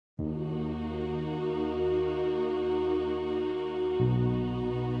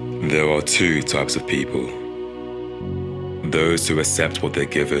There are two types of people: those who accept what they're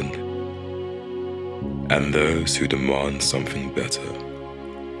given, and those who demand something better.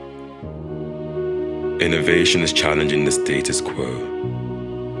 Innovation is challenging the status quo.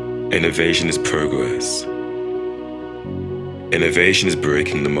 Innovation is progress. Innovation is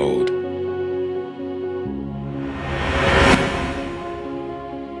breaking the mold.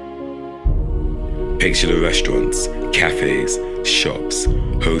 Picture the restaurants, cafes, shops,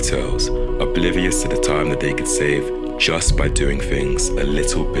 hotels, oblivious to the time that they could save just by doing things a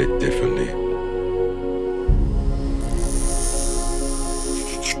little bit differently.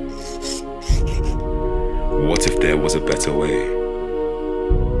 What if there was a better way?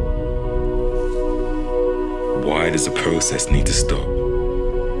 Why does the process need to stop?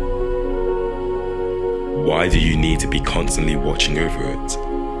 Why do you need to be constantly watching over it?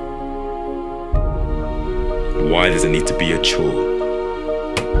 Why does it need to be a chore?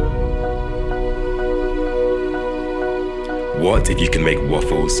 What if you can make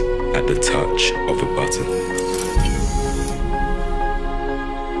waffles at the touch of a button?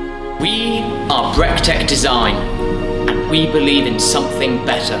 We are BrekTech Design, and we believe in something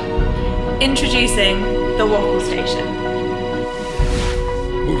better. Introducing the Wafflestation.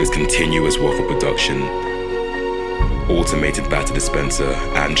 With its continuous waffle production, automated batter dispenser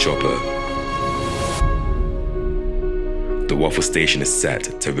and chopper, the Wafflestation is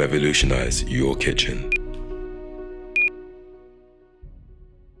set to revolutionize your kitchen.